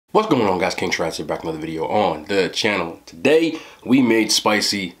What's going on, guys? King Trans here, back with another video on the channel. Today we made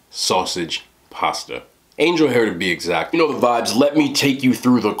spicy sausage pasta. Angel hair to be exact. You know the vibes. Let me take you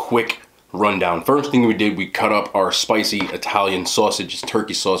through the quick rundown. First thing we did, we cut up our spicy Italian sausages,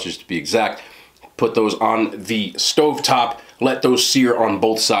 turkey sausage to be exact. Put those on the stove top, let those sear on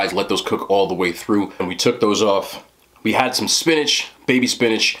both sides, let those cook all the way through. And we took those off. We had some spinach, baby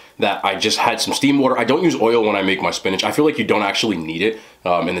spinach, that I just had some steam water. I don't use oil when I make my spinach. I feel like you don't actually need it,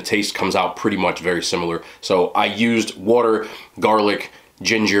 and the taste comes out pretty much very similar. So I used water, garlic,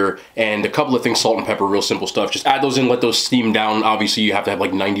 ginger, and a couple of things, salt and pepper, real simple stuff. Just add those in, let those steam down. Obviously, you have to have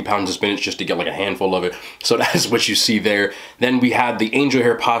like 90 pounds of spinach just to get like a handful of it. So that's what you see there. Then we had the angel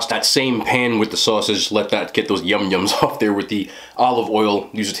hair pasta, that same pan with the sausage. Let that get those yum-yums off there with the olive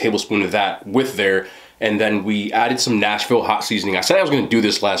oil. Use a tablespoon of that with there. And then we added some Nashville hot seasoning. I said I was gonna do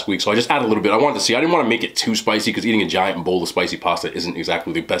this last week, so I just added a little bit. I wanted to see, I didn't wanna make it too spicy because eating a giant bowl of spicy pasta isn't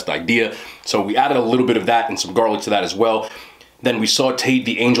exactly the best idea. So we added a little bit of that and some garlic to that as well. Then we sauteed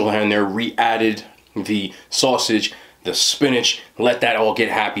the angel hair in there, re-added the sausage, the spinach, let that all get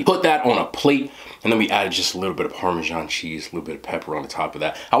happy. Put that on a plate, and then we added just a little bit of Parmesan cheese, a little bit of pepper on the top of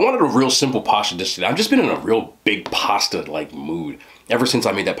that. I wanted a real simple pasta dish today. I've just been in a real big pasta-like mood. Ever since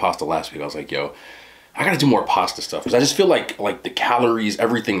I made that pasta last week, I was like, yo, I gotta do more pasta stuff because I just feel like the calories,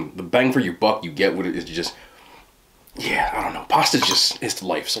 everything, the bang for your buck you get with it is just, yeah, I don't know. Pasta's just, it's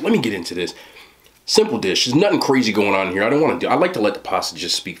life. So let me get into this. Simple dish. There's nothing crazy going on here. I like to let the pasta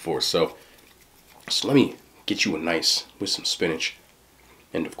just speak for itself. So let me get you a nice, with some spinach.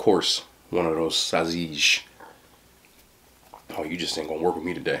 And of course, one of those sausage. Oh, you just ain't gonna work with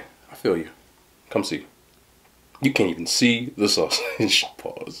me today. I feel you. Come see. You can't even see the sausage.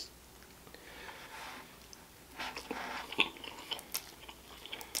 Pause.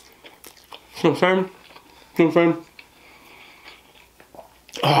 You know what I'm saying? You know what I'm saying?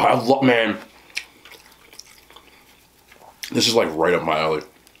 Oh, I love, man. This is like right up my alley.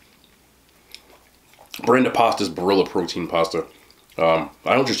 Brand of pasta is Barilla protein pasta. I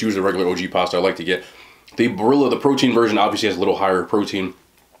don't just use the regular OG pasta. I like to get the Barilla, the protein version obviously has a little higher protein,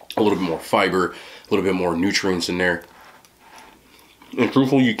 a little bit more fiber, a little bit more nutrients in there. And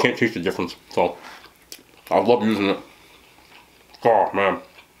truthfully, you can't taste the difference. So I love using it. Oh, man.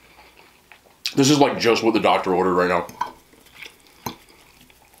 This is like just what the doctor ordered right now.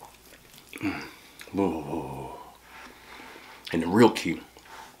 Ooh. And the real key,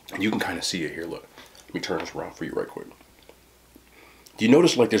 and you can kind of see it here, look. Let me turn this around for you right quick. Do you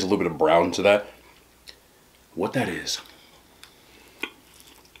notice like there's a little bit of brown to that? What that is.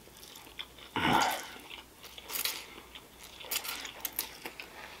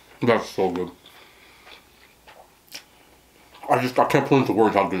 That's so good. I can't put into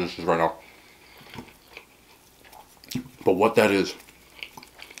words how good this is right now. But what that is,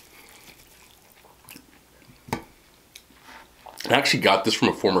 I actually got this from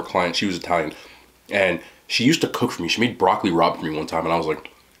a former client. She was Italian, and she used to cook for me. She made broccoli rabe for me one time, and I was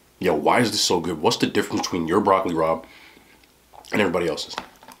like, yo, why is this so good? What's the difference between your broccoli rabe and everybody else's?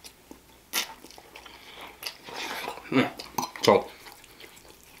 So,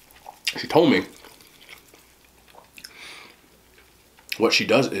 she told me what she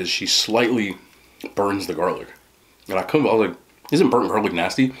does is she slightly burns the garlic. And I was like, isn't burnt garlic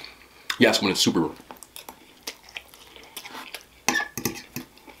nasty? Yes, when it's super.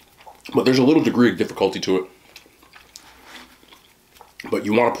 But there's a little degree of difficulty to it. But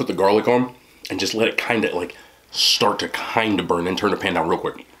you want to put the garlic on and just let it kind of like start to kind of burn and turn the pan down real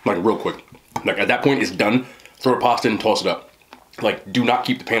quick. Like real quick. Like at that point it's done. Throw the pasta in and toss it up. Like do not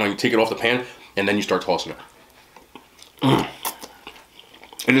keep the pan on. You take it off the pan and then you start tossing it.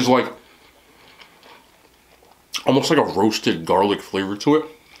 It is like almost like a roasted garlic flavor to it.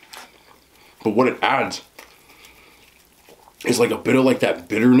 But what it adds is like a bit of like that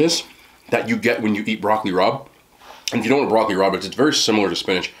bitterness that you get when you eat broccoli rabe. And if you don't know what broccoli rabe is, it's very similar to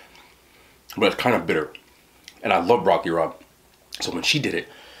spinach, but it's kind of bitter. And I love broccoli rabe. So when she did it,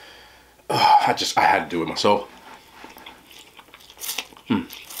 I had to do it myself. And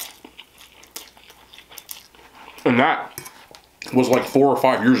that was like 4 or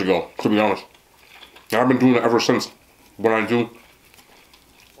 5 years ago, to be honest. And I've been doing it ever since. When I do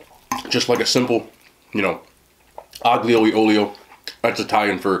just like a simple, you know, aglio e olio. That's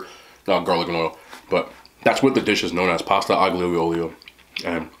Italian for garlic and oil. But that's what the dish is known as, pasta aglio e olio.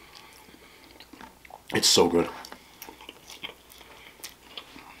 And it's so good.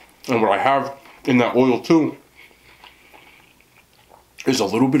 And what I have in that oil too is a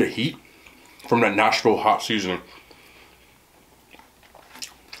little bit of heat from that Nashville hot seasoning.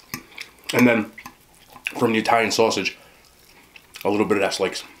 And then from the Italian sausage, a little bit of that's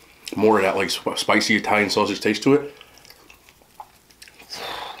like more of that like spicy Italian sausage taste to it.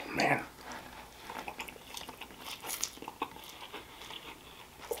 Man.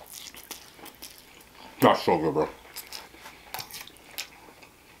 That's so good, bro.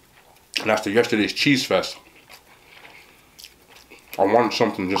 And after yesterday's cheese fest, I want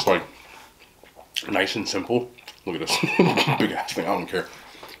something just like nice and simple. Look at this big ass thing, I don't care.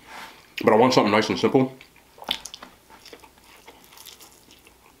 But I want something nice and simple.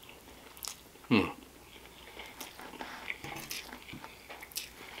 And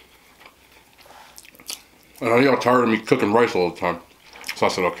I got tired of me cooking rice all the time. So I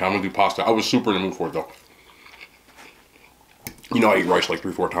said, okay, I'm gonna do pasta. I was super in the mood for it though. You know I eat rice like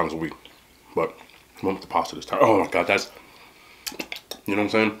 3-4 times a week. But I went with the pasta this time. Oh my god, that's, you know what I'm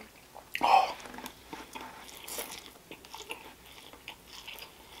saying? Oh.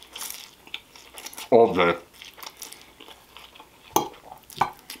 All day.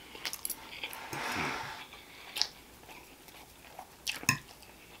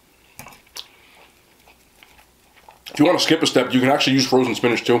 If you want to skip a step, you can actually use frozen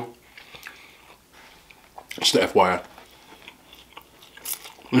spinach too. Just the FYI.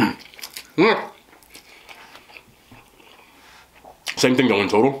 Same thing though in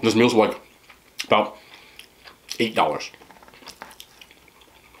total. This meal's like about $8.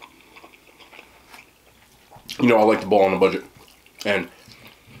 You know I like to ball on a budget. And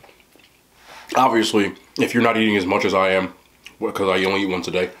obviously, if you're not eating as much as I am, because I only eat once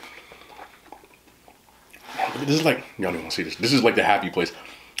a day. This is like, y'all don't even want to see this. This is like the happy place.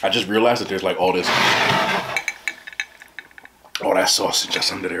 I just realized that there's like all this. Oh, that sausage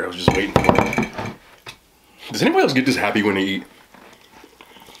just under there. I was just waiting for it. Does anybody else get this happy when they eat?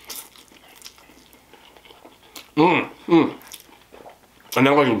 And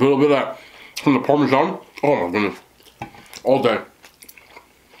then like a little bit of that from the Parmesan. Oh my goodness. All day.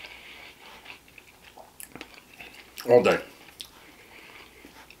 All day.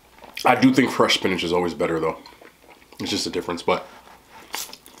 I do think fresh spinach is always better though. It's just a difference, but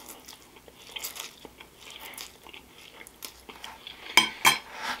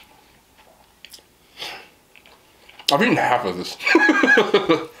I've eaten half of this.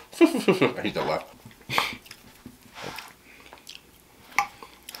 I hate that laugh.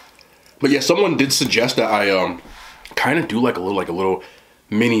 But yeah, someone did suggest that I kind of do like a little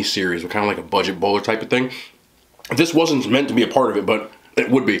mini series, or kind of like a budget bowler type of thing. This wasn't meant to be a part of it, but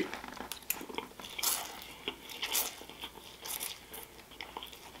it would be.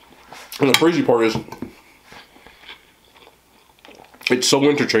 And the crazy part is, it's so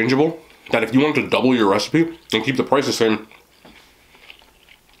interchangeable that if you want to double your recipe and keep the price the same,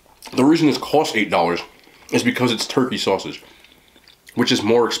 the reason this costs $8 is because it's turkey sausage, which is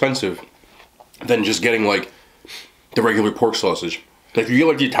more expensive than just getting like the regular pork sausage. If you get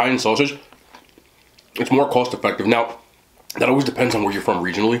like the Italian sausage, it's more cost effective. Now, that always depends on where you're from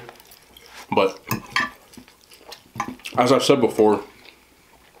regionally, but as I've said before,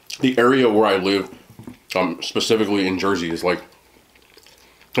 the area where I live, specifically in Jersey, is like, I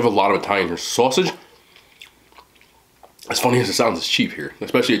have a lot of Italian here. Sausage, as funny as it sounds, it's cheap here,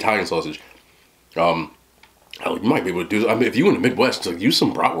 especially Italian sausage. Hell, you might be able to do, I mean, if you in the Midwest, like, use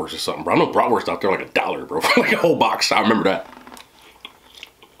some bratwurst or something, bro. I know bratwurst out there like $1, bro, for like a whole box. I remember that.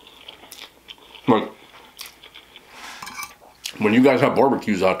 Like, when you guys have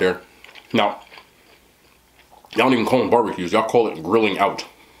barbecues out there, now, y'all don't even call them barbecues, y'all call it grilling out.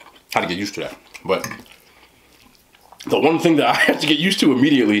 Had to get used to that. But the one thing that I had to get used to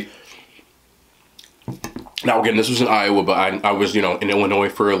immediately, now again, this was in Iowa, but I was, you know, in Illinois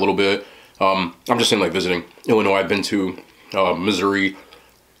for a little bit. I'm just saying, like, visiting Illinois. I've been to Missouri.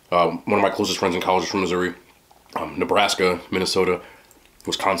 One of my closest friends in college is from Missouri. Nebraska, Minnesota,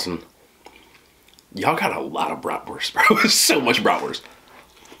 Wisconsin. Y'all got a lot of bratwurst, bro. So much bratwurst.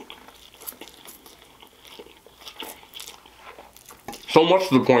 So much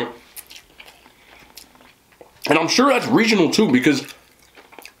to the point. And I'm sure that's regional too, because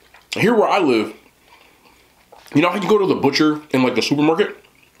here where I live, you know how you go to the butcher in like the supermarket?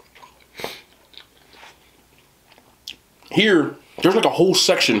 Here, there's like a whole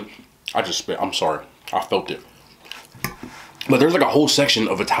section. I just spit, I'm sorry. I felt it. But there's like a whole section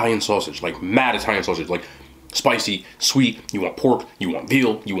of Italian sausage, like mad Italian sausage, like spicy, sweet, you want pork, you want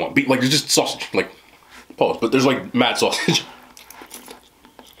veal, you want beef, like there's just sausage, like, pause, but there's like mad sausage.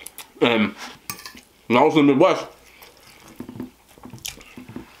 And when I was in the Midwest,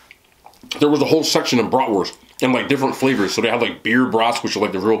 there was a whole section of bratwurst and like different flavors. So they had like beer brats, which are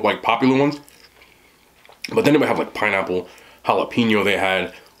like the real like popular ones. But then they would have like pineapple, jalapeno they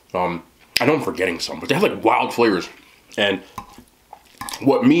had. I know I'm forgetting some, but they had like wild flavors. And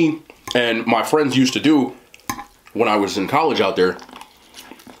what me and my friends used to do when I was in college out there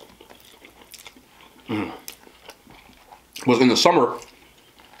was in the summer,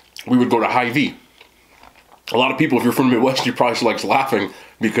 we would go to Hy-Vee. A lot of people, if you're from the Midwest, you probably like laughing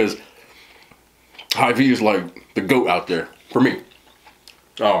because Hy-Vee is like the GOAT out there for me.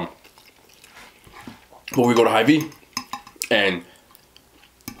 But we go to Hy-Vee and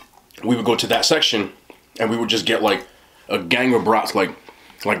we would go to that section and we would just get like a gang of brats, like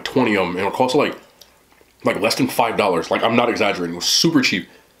 20 of them, and it would cost like less than $5. Like, I'm not exaggerating. It was super cheap.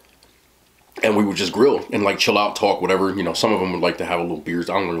 And we would just grill and like chill out, talk, whatever. You know, some of them would like to have a little beers.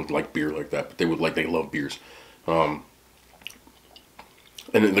 I don't really like beer like that, but they love beers. And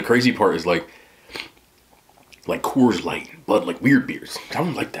then the crazy part is like Coors Light, Bud, like weird beers. I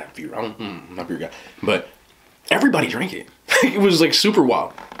don't like that beer. I'm not a beer guy. But everybody drank it. It was like super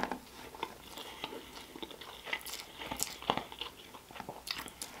wild.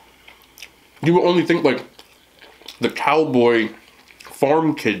 You would only think like the cowboy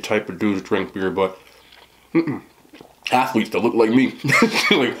farm kid type of dudes drink beer, but athletes that look like me.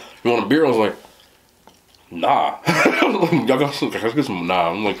 Like, you want a beer? I was like, nah. I got some, nah.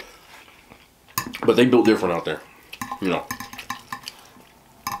 I'm like, but they built different out there. You know.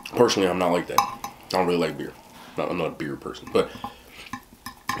 Personally, I'm not like that. I don't really like beer. I'm not a beer person. But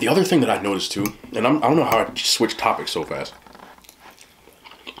the other thing that I noticed too, and I don't know how I switched topics so fast.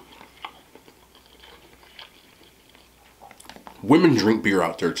 Women drink beer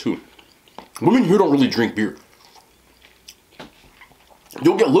out there too. Women here don't really drink beer.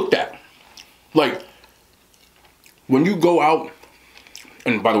 You'll get looked at. Like, when you go out,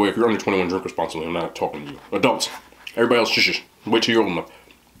 and by the way, if you're under 21, drink responsibly. I'm not talking to you. Adults. Everybody else, shush. Wait till you're old enough.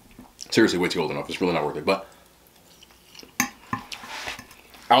 Seriously, wait till you're old enough. It's really not worth it. But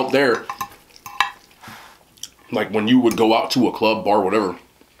out there, like when you would go out to a club, bar, whatever,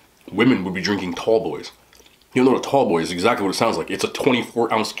 women would be drinking tall boys. You know what a tall boy is? Exactly what it sounds like. It's a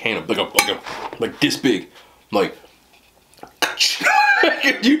 24-ounce can of like this big, like.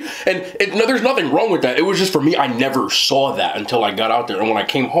 No, there's nothing wrong with that. It was just for me. I never saw that until I got out there, and when I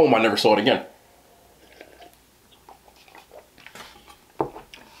came home, I never saw it again.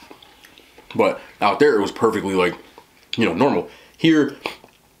 But out there, it was perfectly like, you know, normal. Here,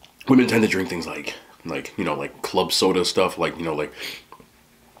 women tend to drink things like you know, like club soda stuff, like, you know, like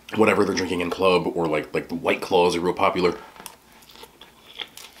whatever they're drinking in club, or like the White Claws are real popular.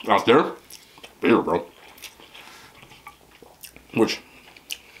 Out there, beer, bro. Which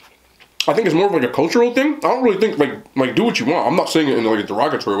I think is more of like a cultural thing. I don't really think like do what you want. I'm not saying it in like a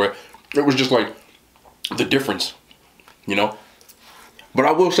derogatory way. It was just like the difference, you know. But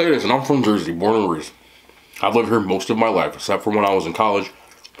I will say this, and I'm from Jersey, born and raised. I've lived here most of my life, except for when I was in college.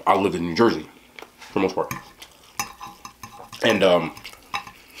 I lived in New Jersey, for the most part. And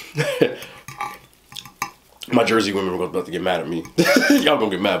my Jersey women were about to get mad at me. Y'all gonna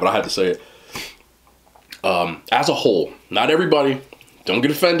get mad, but I had to say it. As a whole, not everybody. Don't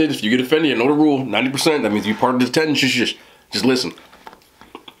get offended. If you get offended, you know the rule. 90%. That means you're part of the 10. Just listen.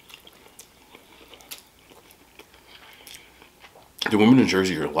 The women in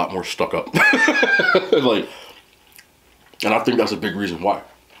Jersey are a lot more stuck up. Like, and I think that's a big reason why.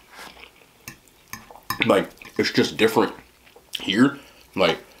 Like, it's just different here.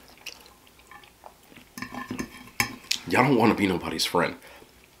 Like, y'all don't want to be nobody's friend.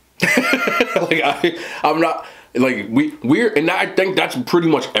 Like, I'm not, like, we're, and I think that's pretty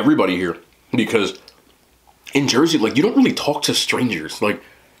much everybody here. Because in Jersey, like, you don't really talk to strangers. Like,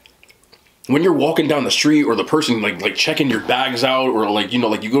 when you're walking down the street, or the person like checking your bags out, or like, you know,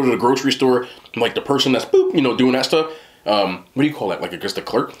 like you go to the grocery store, and like the person that's boop, you know, doing that stuff. What do you call that? Like, I guess the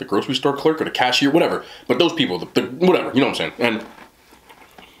clerk, the grocery store clerk, or the cashier, whatever. But those people, the whatever, you know what I'm saying? And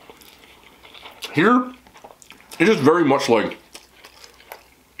here, it is very much like,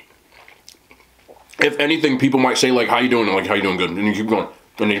 if anything, people might say like, "How you doing?" And like, "How you doing? Good." And you keep going,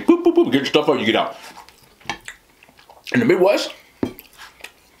 and then you boop boop boop, get your stuff out, you get out. In the Midwest,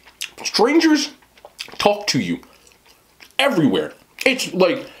 strangers talk to you everywhere. It's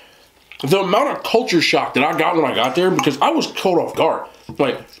like the amount of culture shock that I got when I got there, because I was caught off guard.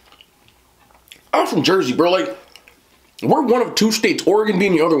 Like, I'm from Jersey, bro. Like, we're one of two states, Oregon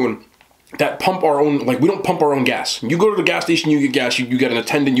being the other one, that pump our own, like, we don't pump our own gas. You go to the gas station, you get gas, you get an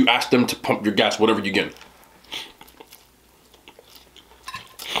attendant, you ask them to pump your gas, whatever you get.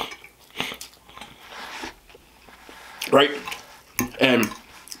 Right? And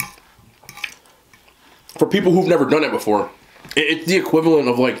for people who've never done it before, it's the equivalent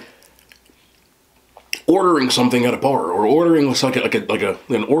of like ordering something at a bar, or ordering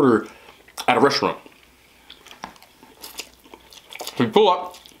an order at a restaurant. So you pull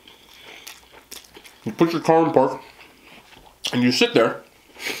up, you put your car in park, and you sit there.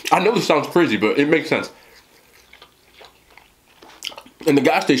 I know this sounds crazy, but it makes sense. And the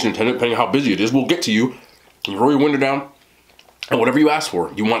gas station attendant, depending on how busy it is, will get to you, and you roll your window down, and whatever you ask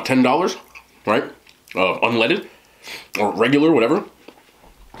for. You want $10, right? Unleaded, or regular, whatever.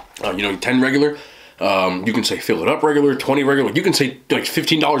 10 regular. You can say fill it up regular, 20 regular. You can say like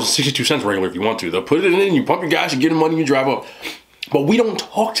 $15.62 regular if you want to. They'll put it in, you pump your gas, you get the money, you drive up. But we don't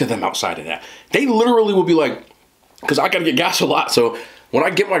talk to them outside of that. They literally will be like, because I gotta get gas a lot, so when I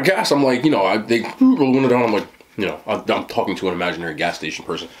get my gas, I'm like, they roll the window down, I'm like, I'm talking to an imaginary gas station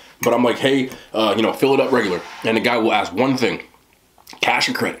person. But I'm like, hey, fill it up regular. And the guy will ask one thing, cash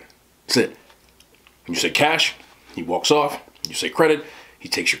or credit? That's it. You say cash, he walks off. You say credit, he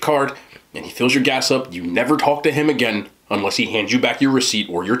takes your card, and he fills your gas up. You never talk to him again unless he hands you back your receipt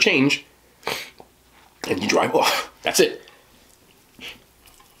or your change, and you drive off. That's it.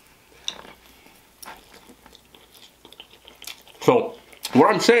 So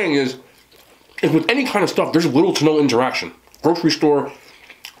what I'm saying is with any kind of stuff, there's little to no interaction. Grocery store,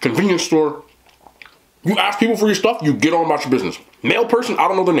 convenience store, you ask people for your stuff, you get on about your business. Mail person, I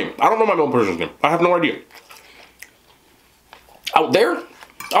don't know their name. I don't know my mail person's name. I have no idea. Out there,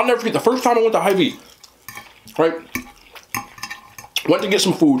 I'll never forget the first time I went to Hy-Vee, right? Went to get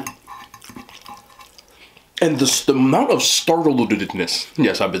some food. And the amount of startledness,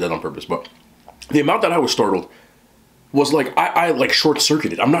 yes, I did that on purpose, but the amount that I was startled was like, I like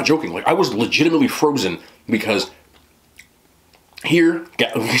short-circuited. I'm not joking. Like, I was legitimately frozen because here,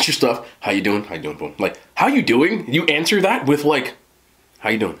 get your stuff. How you doing? How you doing? Boom. Like, how you doing? You answer that with like, how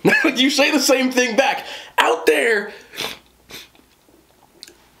you doing? You say the same thing back. Out there,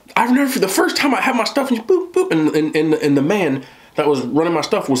 I remember the first time I had my stuff and you boop, boop, and the man that was running my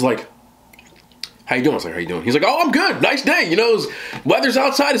stuff was like, how you doing? I was like, how you doing? He's like, oh, I'm good. Nice day. Weather's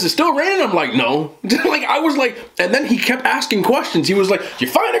outside. Is it still raining? I'm like, no. Like, I was like, and then he kept asking questions. He was like, you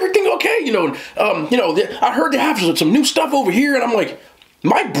find everything okay? I heard they have some new stuff over here. And I'm like,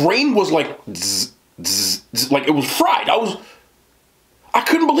 my brain was like, zzz, zzz, zzz, like it was fried. I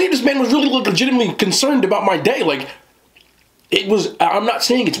couldn't believe this man was really legitimately concerned about my day. Like, I'm not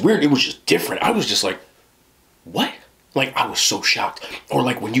saying it's weird. It was just different. I was just like, what? Like, I was so shocked. Or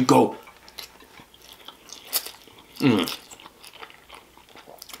like when you go,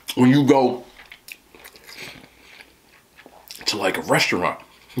 when you go to like a restaurant,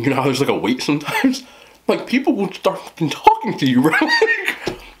 you know how there's like a wait sometimes? Like, people will start talking to you, right?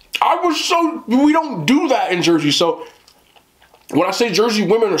 We don't do that in Jersey. So when I say Jersey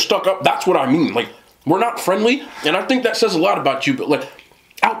women are stuck up, that's what I mean. Like, we're not friendly, and I think that says a lot about you. But like,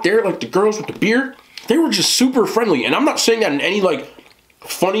 out there, like the girls with the beer, they were just super friendly. And I'm not saying that in any like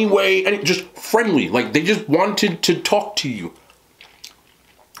funny way, and just friendly. Like, they just wanted to talk to you.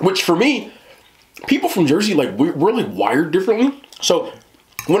 Which for me, people from Jersey, like, we're like wired differently. So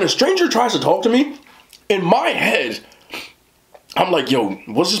when a stranger tries to talk to me, in my head, I'm like, yo,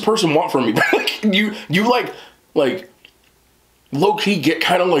 what's this person want from me? Like, you like low-key get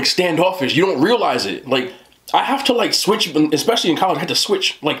kind of like standoffish. You don't realize it. Like, I have to like switch, especially in college, I had to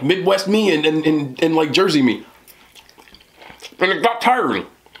switch like Midwest me and like Jersey me. And it got tiring.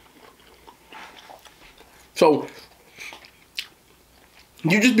 So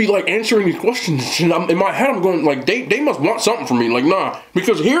you just be like answering these questions, and in my head I'm going like, they must want something from me. Like, nah,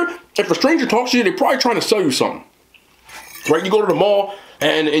 because here, if a stranger talks to you, they're probably trying to sell you something. Right? You go to the mall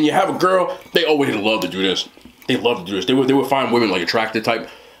and you have a girl, they always love to do this. They love to do this. They would find women like attractive type,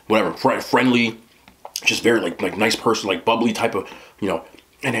 whatever, friendly, just very like nice person, like bubbly type of, and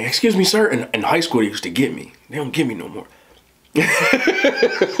they, excuse me, sir. In high school, they used to get me. They don't get me no more.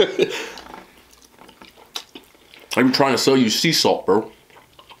 I'm trying to sell you sea salt, bro.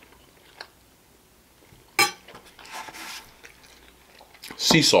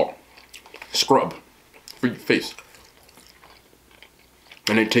 Sea salt. Scrub. For your face.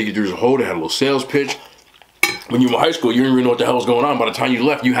 And they take you through the whole, they had a little sales pitch. When you were in high school, you didn't even know what the hell was going on. By the time you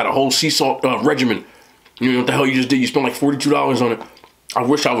left, you had a whole sea salt regimen. You know what the hell you just did? You spent like $42 on it. I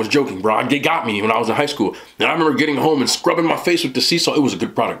wish I was joking, bro. They got me when I was in high school. And I remember getting home and scrubbing my face with the sea salt. It was a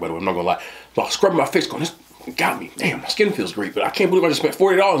good product, by the way. I'm not going to lie. But I was scrubbing my face going, this got me. Damn, my skin feels great. But I can't believe I just spent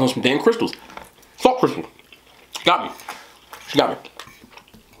 $40 on some damn crystals. Salt crystals. Got me. She got me.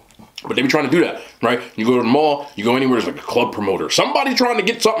 But they be trying to do that, right? You go to the mall, you go anywhere, there's like a club promoter. Somebody trying to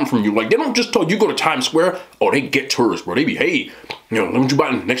get something from you. Like, they don't just tell you go to Times Square. Oh, they get tourists, bro. They be, hey, let me you buy.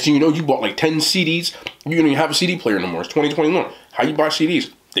 Next thing you know, you bought like 10 CDs. You don't even have a CD player no more. It's 2021. How you buy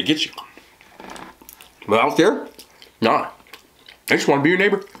CDs? They get you. But out there, nah. I just want to be your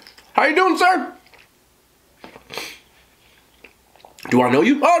neighbor. How you doing, sir? Do I know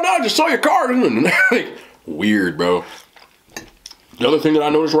you? Oh, no, I just saw your car. Like, weird, bro. The other thing that I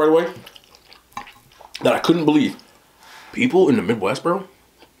noticed right away that I couldn't believe, people in the Midwest, bro,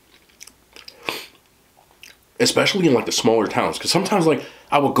 especially in like the smaller towns, because sometimes like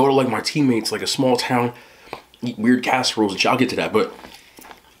I would go to like my teammates, like a small town, eat weird casseroles and shit. I'll get to that, but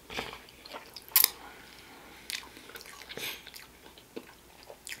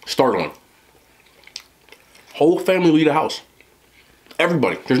startling. Whole family leave the house.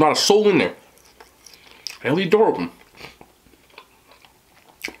 Everybody. There's not a soul in there. Hell, the door open.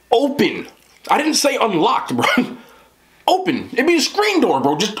 Open. I didn't say unlocked, bro. Open. It'd be a screen door,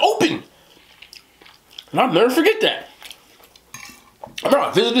 bro. Just open. And I'll never forget that. I remember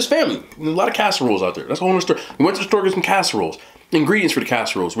I visited this family. There's a lot of casseroles out there. That's a whole other story. We went to the store to get some casseroles. The ingredients for the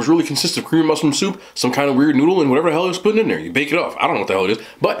casseroles, which really consists of cream mushroom soup, some kind of weird noodle, and whatever the hell it's putting in there. You bake it off. I don't know what the hell it is.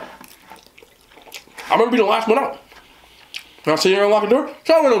 But I remember being the last one out. And I sit here and lock the door.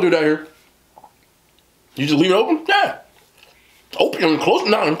 So we don't do that here. You just leave it open? Yeah. Open and close it.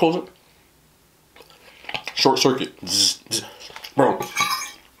 No, I'm close it. Short circuit. Zzz, zzz. Bro.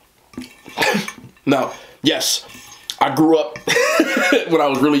 Now, yes, I grew up when I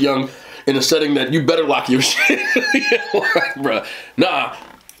was really young in a setting that you better lock your shit. Bruh. Nah.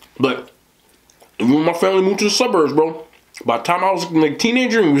 But when my family moved to the suburbs, bro, by the time I was like a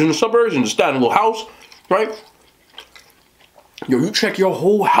teenager and we was in the suburbs and just started in a little house, right? Yo, you check your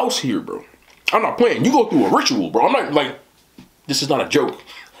whole house here, bro. I'm not playing. You go through a ritual, bro. I'm not like, this is not a joke.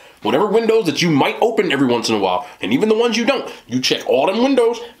 Whatever windows that you might open every once in a while, and even the ones you don't, you check all them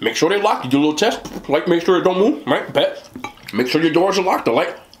windows, make sure they're locked. You do a little test, like make sure it don't move, right? Bet. Make sure your doors are locked,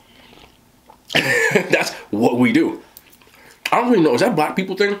 like. That's what we do. I don't really know. Is that black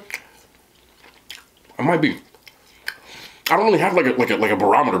people thing? I might be. I don't really have like a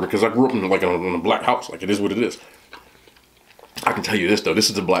barometer because I grew up in in a black house. Like, it is what it is. I can tell you this though. This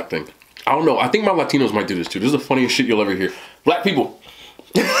is a black thing. I don't know. I think my Latinos might do this too. This is the funniest shit you'll ever hear. Black people.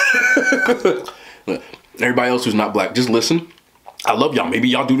 Everybody else who's not black, just listen. I love y'all. Maybe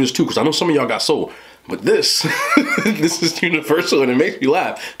y'all do this too, because I know some of y'all got soul. But this, this is universal, and it makes me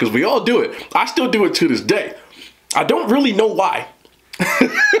laugh because we all do it. I still do it to this day. I don't really know why.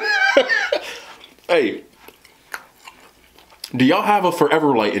 Hey, do y'all have a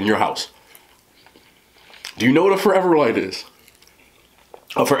forever light in your house? Do you know what a forever light is?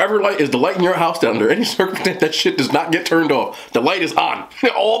 A forever light is the light in your house that under any circumstance that shit does not get turned off. The light is on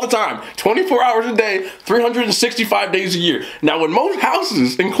all the time, 24 hours a day, 365 days a year. Now, in most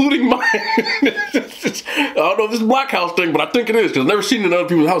houses, including mine, I don't know if this is a black house thing, but I think it is because I've never seen it in other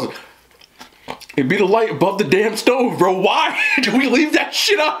people's houses. It'd be the light above the damn stove, bro. Why do we leave that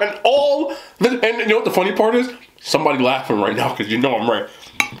shit on all the, and you know what the funny part is? Somebody laughing right now because you know I'm right.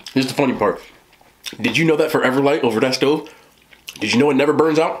 Here's the funny part. Did you know that forever light over that stove? Did you know it never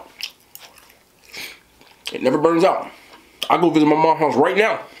burns out? It never burns out. I go visit my mom's house right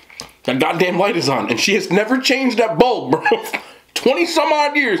now. That goddamn light is on, and she has never changed that bulb, bro. 20 some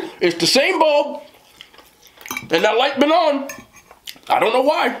odd years. It's the same bulb, and that light been on. I don't know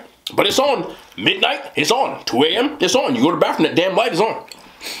why, but it's on. Midnight, it's on. 2 a.m., it's on. You go to the bathroom, that damn light is on.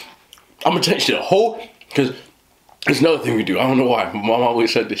 I'm gonna tell you the whole, because there's another thing we do. I don't know why. My mom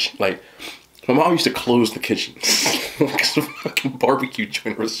always said this, like, my mom used to close the kitchen. Like some fucking barbecue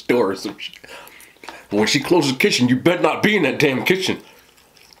joint or a store or some shit. But when she closes the kitchen, you better not be in that damn kitchen.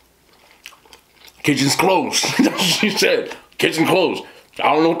 Kitchen's closed. That's what she said. Kitchen closed.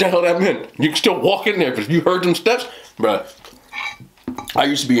 I don't know what the hell that meant. You can still walk in there, but if you heard them steps, bruh. I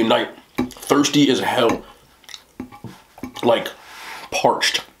used to be at night thirsty as hell. Like,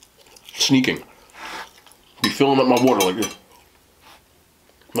 parched. Sneaking. Be filling up my water like this.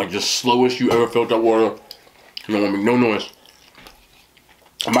 Like the slowest you ever felt that water. You don't want to make no noise.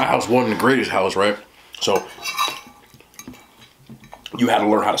 And my house wasn't the greatest house, right? So you had to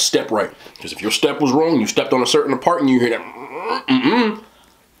learn how to step right. Because if your step was wrong, you stepped on a certain part and you hear that.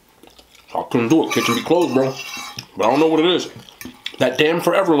 So I couldn't do it. Kitchen be closed, bro. But I don't know what it is. That damn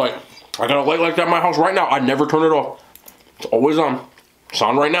forever light. I got a light like that in my house right now. I never turn it off. It's always on. It's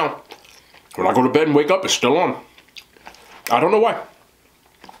on right now. When I go to bed and wake up, it's still on. I don't know why.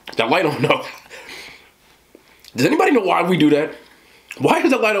 That light don't know. Does anybody know why we do that? Why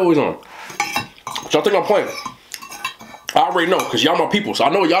is that light always on? Y'all think I'm playing? I already know, because y'all my people. So I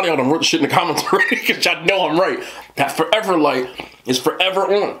know y'all done wrote the shit in the comments already, because y'all know I'm right. That forever light is forever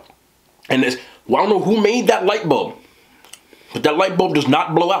on. And it's, well, I don't know who made that light bulb, but that light bulb does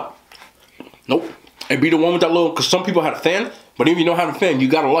not blow out. Nope. It'd be the one with that little, because some people had a fan, but even if you don't have a fan, you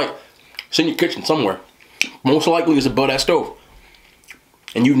got a light. It's in your kitchen somewhere. Most likely it's above that stove.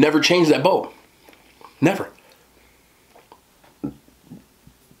 And you've never changed that bulb. Never.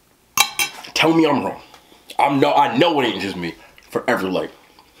 Tell me I'm wrong. I know it ain't just me. Forever light.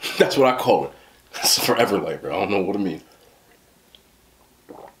 That's what I call it. It's forever light, bro. I don't know what it means.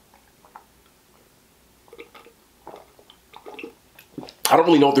 I don't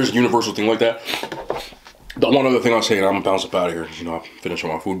really know if there's a universal thing like that. The one other thing I'll say, and I'm gonna bounce up out of here, you know, I'm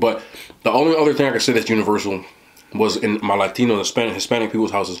finishing my food. But the only other thing I could say that's universal was in my Latino, Hispanic people's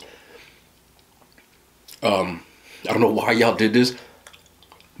houses. I don't know why y'all did this,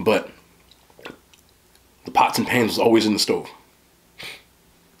 but the pots and pans was always in the stove.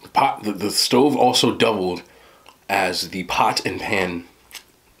 The stove also doubled as the pot and pan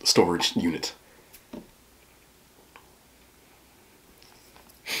storage unit.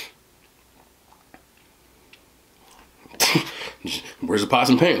 Where's the pots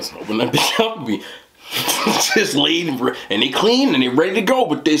and pans? Open that bitch up. Be just laid and they clean and they ready to go,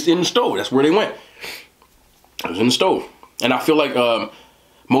 but it's in the stove. That's where they went. It was in the stove. And I feel like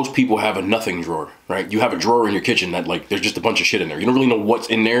most people have a nothing drawer, right? You have a drawer in your kitchen that like there's just a bunch of shit in there. You don't really know what's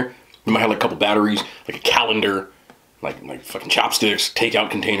in there. You might have like a couple batteries, like a calendar, like fucking chopsticks, takeout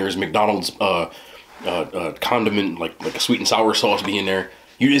containers, McDonald's condiment, like a sweet and sour sauce be in there.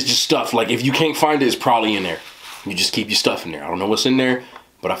 It's just stuff. Like if you can't find it, it's probably in there. You just keep your stuff in there. I don't know what's in there,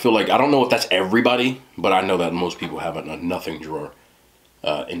 but I feel like, I don't know if that's everybody, but I know that most people have a nothing drawer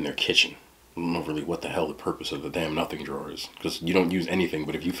in their kitchen. I don't know really what the hell the purpose of the damn nothing drawer is, because you don't use anything,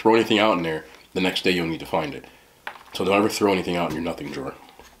 but if you throw anything out in there, the next day you'll need to find it. So don't ever throw anything out in your nothing drawer.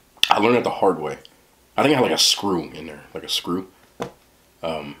 I learned it the hard way. I think I had like a screw in there, like a screw,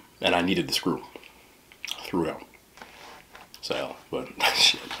 and I needed the screw. I threw it out. So, but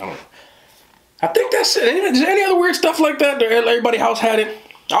shit, I don't know. I think that's it. Is there any other weird stuff like that? Everybody's house had it.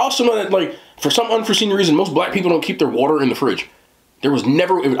 I also know that, like, for some unforeseen reason, most black people don't keep their water in the fridge. There was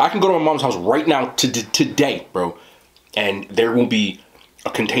never, I can go to my mom's house right now today, bro, and there will be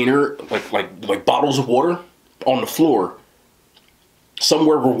a container, like bottles of water on the floor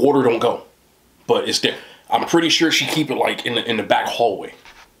somewhere where water don't go. But it's there. I'm pretty sure she keep it like in the back hallway.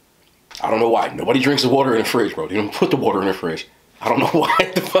 I don't know why. Nobody drinks the water in the fridge, bro. They don't put the water in the fridge. I don't know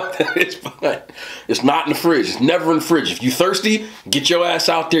why the fuck that is, but it's not in the fridge. It's never in the fridge. If you thirsty, get your ass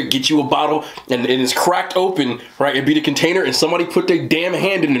out there, get you a bottle, and it's cracked open, right? It'd be the container, and somebody put their damn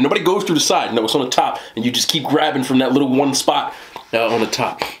hand in there. Nobody goes through the side. No, it's on the top, and you just keep grabbing from that little one spot on the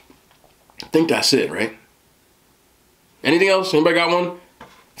top. I think that's it, right? Anything else? Anybody got one?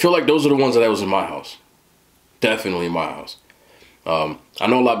 I feel like those are the ones that was in my house. Definitely in my house. I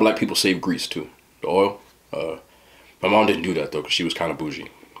know a lot of black people save grease, too. The oil. My mom didn't do that, though, because she was kind of bougie.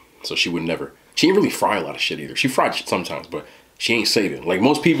 So she would never. She didn't really fry a lot of shit, either. She fried shit sometimes, but she ain't saving. Like,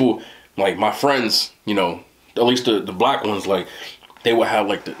 most people, like, my friends, you know, at least the black ones, like, they would have,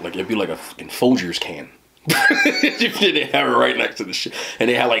 like, it'd be like a fucking Folgers can. They have it right next to the shit. And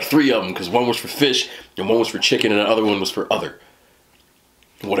they had, like, 3 of them, because one was for fish, and one was for chicken, and the other one was for other.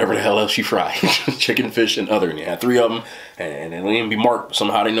 Whatever the hell else she fried. Chicken, fish, and other. And they had 3 of them, and they didn't be marked.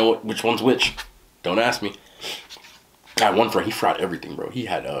 Somehow they know which one's which. Don't ask me. I had one friend, he fried everything, bro. He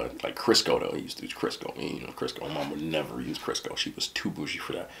had, like, Crisco, though. He used to use Crisco. You know, Crisco. My mom would never use Crisco. She was too bougie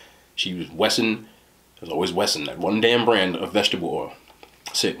for that. She used Wesson. It was always Wesson. That one damn brand of vegetable oil.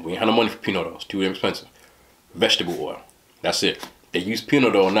 That's it. We ain't had no money for peanut oil. It's too damn expensive. Vegetable oil. That's it. They use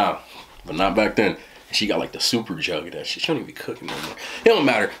peanut oil now, but not back then. She got, like, the super jug of that shit. She don't even be cooking no more. It don't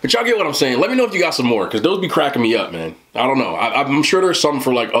matter. But y'all get what I'm saying. Let me know if you got some more, because those be cracking me up, man. I don't know. I'm sure there's some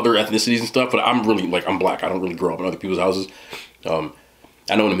for, like, other ethnicities and stuff, but I'm really, like, I'm black. I don't really grow up in other people's houses. I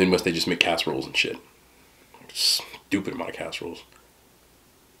know in the Midwest, they just make casseroles and shit. Stupid amount of casseroles.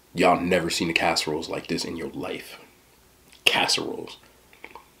 Y'all never seen the casseroles like this in your life. Casseroles.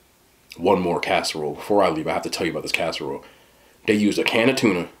 One more casserole. Before I leave, I have to tell you about this casserole. They used a can of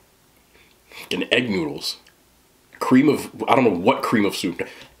tuna, and egg noodles, cream of, I don't know what cream of soup.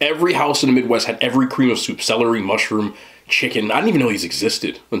 Every house in the Midwest had every cream of soup, celery, mushroom, chicken. I didn't even know these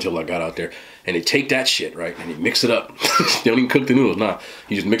existed until I got out there. And they take that shit, right, and they mix it up. They don't even cook the noodles, nah.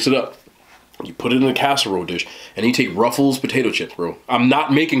 You just mix it up. You put it in a casserole dish, and you take Ruffles potato chips, bro. I'm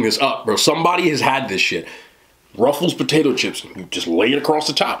not making this up, bro. Somebody has had this shit. Ruffles potato chips, you just lay it across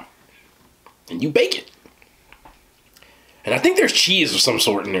the top, and you bake it. And I think there's cheese of some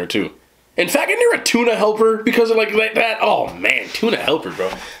sort in there, too. In fact, isn't there a tuna helper because of like that? Oh man, tuna helper,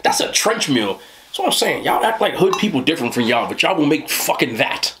 bro. That's a trench meal. That's what I'm saying. Y'all act like hood people different from y'all, but y'all will make fucking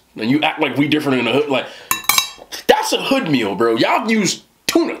that. And you act like we different in the hood. Like, that's a hood meal, bro. Y'all use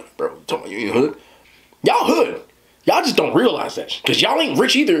tuna, bro. You ain't hood. Y'all hood. Y'all just don't realize that. Because y'all ain't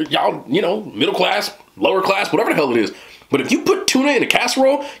rich either. Y'all, you know, middle class, lower class, whatever the hell it is. But if you put tuna in a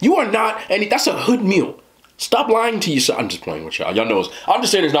casserole, you are not any, that's a hood meal. Stop lying to yourself. I'm just playing with y'all. Y'all know. I'm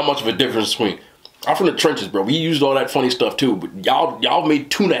just saying there's not much of a difference between. I'm from the trenches, bro. We used all that funny stuff too, but y'all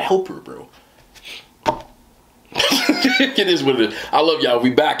made tuna helper, bro. It is what it is. I love y'all. We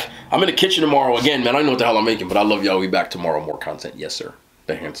back. I'm in the kitchen tomorrow again, man. I don't know what the hell I'm making, but I love y'all. We back tomorrow. More content. Yes, sir.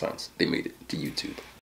 The hand signs. They made it to YouTube.